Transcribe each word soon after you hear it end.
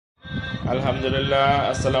আলহামদুলিল্লাহ,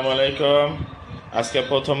 আসসালামু আলাইকুম। আজকে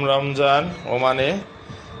প্রথম রমজান ওমানে,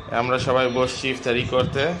 আমরা সবাই বসছি ইফতারি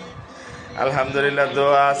করতে। আলহামদুলিল্লাহ,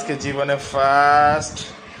 দোয়া আজকে জীবনে ফার্স্ট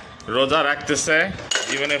রোজা রাখতেছে,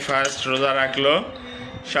 জীবনে ফার্স্ট রোজা রাখলো।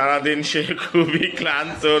 সারাদিন সে খুবই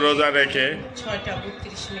ক্লান্ত রোজা রেখে।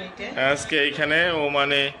 6:32 মিনিটে আজকে এখানে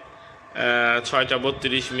ওমানে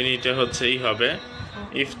 6:32 হচ্ছেই হবে,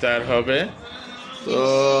 ইফতার হবে। তো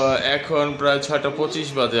এখন প্রায় 6:25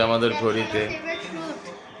 বাজে আমাদের ঘড়িতে।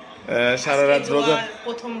 সারা রাত রোজা,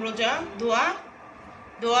 প্রথম রোজা। দোয়া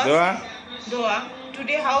দোয়া দোয়া দোয়া।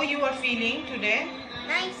 Today how you are feeling today?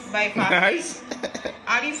 Nice. By fasting. Nice.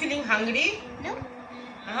 Are you feeling hungry? No.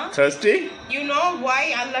 Thirsty? You know why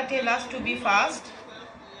Allah tell us to be fast?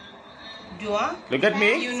 Dua. Look at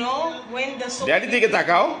me. You know when the Daddy দিকে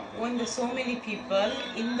তাকাও। so many people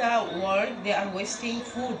in the world they are wasting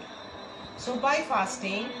food. So by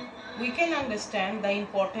fasting we can understand the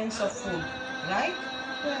importance of food, right?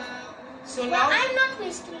 Yeah. So But now I'm not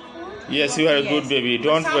wasting food. Yes, you are a good baby.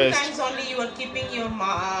 Don't waste. Sometimes only you are keeping your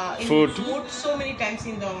Food so many times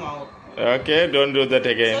in the mouth. Okay, don't do that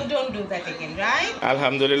again. So don't do that again, right?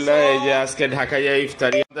 আলহামদুলিল্লাহ, এই যে আজকে ঢাকায়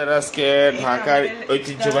ইফতারি, আমাদের আজকে ঢাকার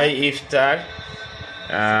ঐতিহ্যবাহী ইফতার।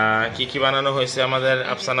 কি কি বানানো হয়েছে, আমাদের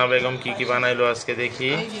আফসানা বেগম কি কি বানাইলো আজকে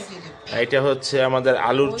দেখি। এটা হচ্ছে আমাদের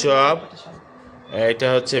আলুর চপ, এটা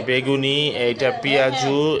হচ্ছে বেগুনি, এইটা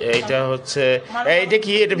পেঁয়াজু, এইটা হচ্ছে এইটা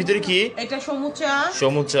কি, এটা ভিতরে কি, এটা সমুচা,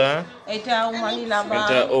 সমুচা, এটা ওমানি লাবাং,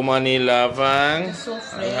 এটা ওমানি লাবাং।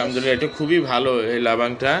 আলহামদুলিল্লাহ, এটা খুবই ভালো এই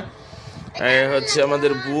লাবাংটা। এই হচ্ছে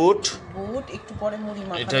আমাদের বুট, একটু পরে মুড়ি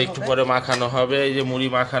মাখানো, এটা একটু পরে মাখানো হবে। এই যে মুড়ি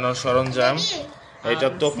মাখানোর সরঞ্জাম, এটা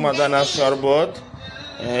তোকমা দানার শরবত,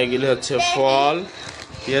 এগুলি হচ্ছে ফল।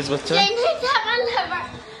 পেঁয়াজ বাচ্চা,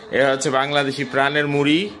 এটা হচ্ছে বাংলাদেশি প্রাণের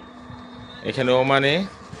মুড়ি এখানে ওমানে,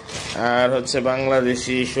 আর হচ্ছে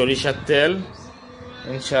বাংলাদেশি সরিষার তেল।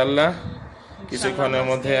 ইনশাআল্লাহ কিছুক্ষণের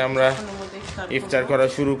মধ্যে আমরা ইফতার করা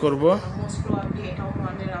শুরু করব।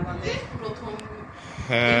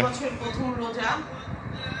 হ্যাঁ, প্রথম রোজা,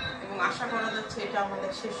 এবং আশা করা যাচ্ছে এটা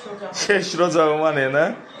আমাদের শেষ রোজা ওমানে, না?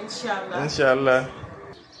 ইনশাআল্লাহ ইনশাআল্লাহ।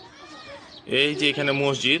 এই যে এখানে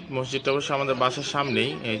মসজিদটা অবশ্য আমাদের বাসার সামনেই,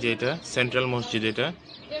 এই যে এটা সেন্ট্রাল মসজিদ এটা।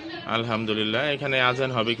 আলহামদুলিল্লাহ, এখানে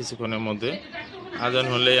আজান হবে কিছুক্ষণের মধ্যে। আজান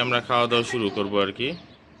হলেই আমরা খাওয়া দাওয়া শুরু করব আর কি।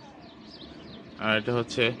 আর এটা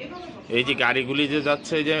হচ্ছে এই যে গাড়িগুলি যে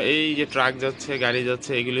যাচ্ছে, এই যে ট্রাক যাচ্ছে, গাড়ি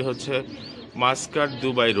যাচ্ছে, এগুলি হচ্ছে মাস্কাট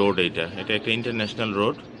দুবাই রোড। এটা একটা ইন্টারন্যাশনাল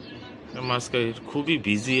রোড। মাস্কাট খুবই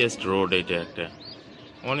বিজিয়েস্ট রোড, এটা একটা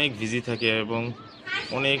অনেক বিজি থাকে এবং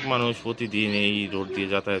অনেক মানুষ প্রতিদিন এই রোড দিয়ে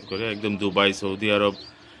যাতায়াত করে। একদম দুবাই, সৌদি আরব,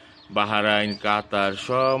 বাহরাইন, কাতার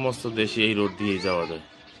সমস্ত দেশে এই রোড দিয়ে যাওয়া যায়।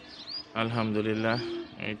 আলহামদুলিল্লাহ,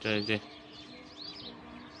 এটা যে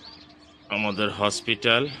আমাদের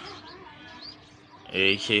হসপিটাল,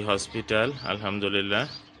 এই সেই হসপিটাল। আলহামদুলিল্লাহ,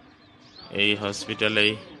 এই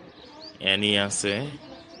হসপিটালেই অ্যানি আছে,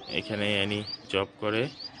 এখানে অ্যানি জব করে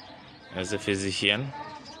অ্যাজ এ ফিজিশিয়ান।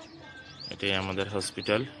 এটাই আমাদের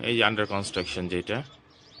হসপিটাল, এই যে আন্ডার কনস্ট্রাকশন যেটা।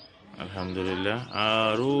 আলহামদুলিল্লাহ,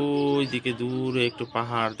 আর ওই দিকে দূরে একটু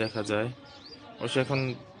পাহাড় দেখা যায়। অবশ্য এখন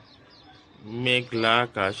মেঘলা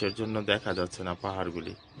আকাশের জন্য দেখা যাচ্ছে না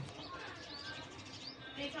পাহাড়গুলি।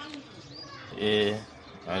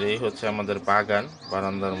 আর এই হচ্ছে আমাদের বাগান,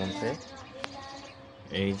 বারান্দার মধ্যে।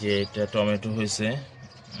 এই যে এটা টমেটো হয়েছে,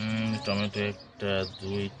 টমেটো একটা,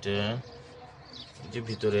 দুইটা, যে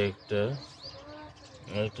ভিতরে একটা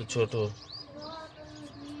ছোট,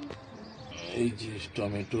 এই যে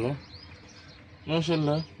টমেটো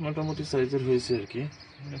মাশাআল্লাহ মোটামুটি সাইজের হয়েছে আর কি,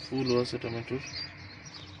 ফুলও আছে টমেটোর।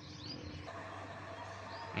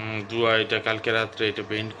 দুয়া এটা কালকে রাত্রে এটা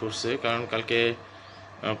পেইন্ট করছে, কারণ কালকে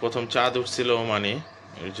প্রথম চাঁদ উঠছিল ওমানে,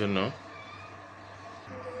 এর জন্য।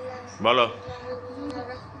 বলো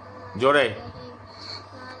জোরে।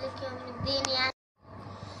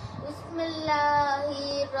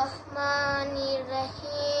 বিসমিল্লাহির রহমানির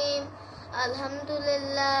রহিম।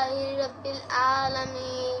 আলহামদুলিল্লাহি রাব্বিল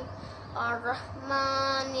আলামিন আর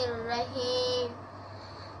রহমানির রহিম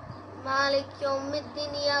মালিক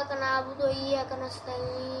ইয়াউমিদ্দিন। ইয়াকা না'বুদু ওয়া ইয়াকা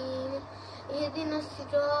নাস্তাঈন। ইহদিনাস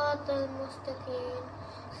সিরাতাল মুস্তাকিম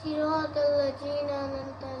সিরাতাল লাযিনা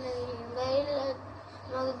আন'আমতা আলাইহিম গায়রিল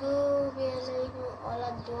মাগদুবি আলাইহিম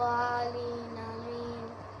ওয়ালাদ-দাল্লিন। আমিন।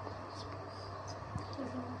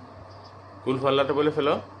 কুল ফাল্লাটা বলে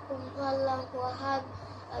ফেলো। কুল হুয়াল্লাহু আহাদ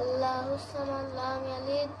আল্লাহুস সামাদ লাম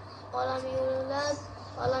ইয়ালিদ ওয়া লাম ইউলাদ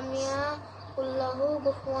ওয়া লাম ইয়াকুল লাহু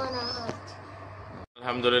কুফুয়ান আহাদ।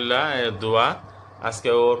 আলহামদুলিল্লাহ, দোয়া আজকে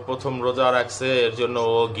ওর প্রথম রোজা রাখছে, এর জন্য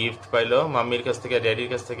ও গিফট পাইলো মাম্মির কাছ থেকে, ড্যাডির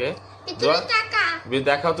কাছ থেকে। দোয়া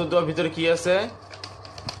দেখাও তো, দোয়া ভিতরে কি আছে?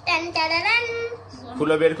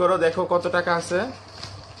 খুলে বের করো, দেখো কত টাকা আছে।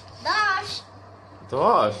 10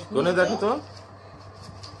 10 গুনে দেখো তো।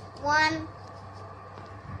 1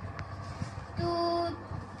 2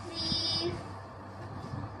 3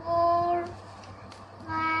 4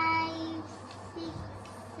 5 6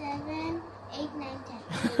 7 8 9 10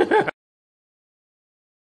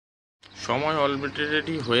 সময়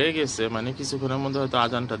অলরেডি হয়ে গেছে, মানে কিছুক্ষণের মধ্যে হয়তো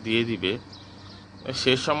আজানটা দিয়ে দিবে।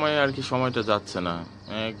 শেষ সময়ে আর কি সময়টা যাচ্ছে না,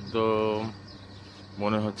 একদম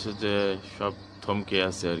মনে হচ্ছে যে সব থমকে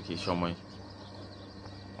আছে আর কি সময়।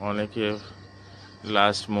 অনেকে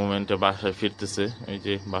লাস্ট মোমেন্টে বাসায় ফিরতেছে, এই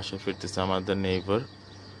যে বাসায় ফিরতেছে আমাদের নেইবার,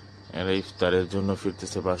 এরা ইফতারের জন্য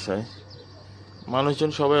ফিরতেছে বাসায়।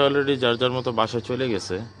 মানুষজন সবাই অলরেডি যার যার মতো বাসায় চলে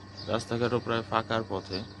গেছে, রাস্তাঘাটও প্রায় ফাঁকার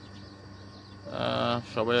পথে।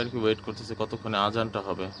 সবাই আর কি ওয়েট করতেছে কতক্ষণে আজানটা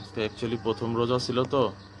হবে। অ্যাকচুয়ালি প্রথম রোজা ছিল তো,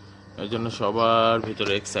 এই জন্য সবার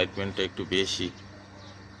ভিতরে এক্সাইটমেন্টটা একটু বেশি।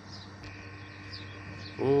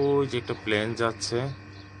 ওই যে একটা প্লেন যাচ্ছে,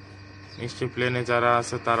 নিশ্চয়ই প্লেনে যারা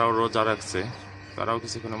আছে তারাও রোজা রাখছে, তারাও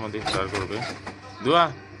কিছুক্ষণের মধ্যে ইফতার করবে। দোয়া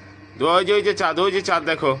দোয়া, ওই যে চাঁদ, ওই যে চাঁদ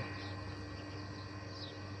দেখো,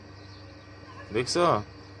 দেখছো?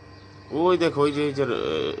 ওই দেখো, ওই যে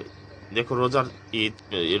দেখো রোজার ঈদ,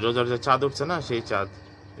 রোজার যে চাঁদ উঠছে না, সেই চাঁদ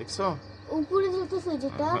দেখছো উপরে যেতেছে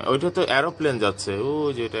যেটা, ওইটা তো এরোপ্লেন যাচ্ছে,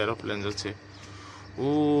 ওই যে এটা এরোপ্লেন যাচ্ছে,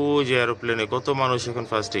 ওই যে এরোপ্লেনে কত মানুষ এখন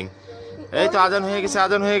ফাস্টিং। এই তো আজান হয়ে গেছে,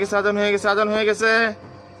 আজান হয়ে গেছে, আজান হয়ে গেছে, আজান হয়ে গেছে।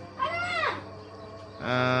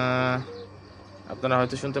 আপনারা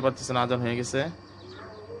হয়তো শুনতে পাচ্ছেন আজান হয়ে গেছে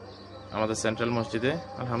আমাদের সেন্ট্রাল মসজিদে,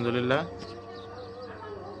 আলহামদুলিল্লাহ।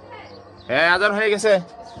 হ্যাঁ আজান হয়ে গেছে,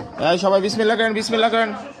 সবাই বিসমিল্লাহ করেন, বিসমিল্লাহ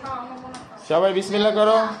করেন, সবাই বিসমিল্লাহ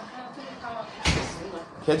করো।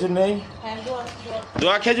 খেজুর নেই,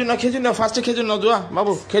 দোয়া খেজুর নাও, খেজুর নাও, ফার্স্টে খেজুর নাও, দোয়া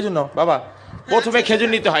বাবু খেজুর নাও, বাবা প্রথমে খেজুর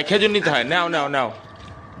নিতে হয়, খেজুর নিতে হয়, নাও নাও নাও,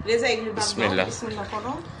 বিসমিল্লাহ।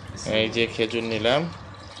 এই যে খেজুর নিলাম,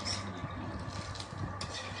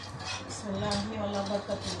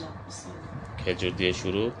 খেজুর দিয়ে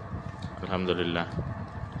শুরু, আলহামদুলিল্লাহ।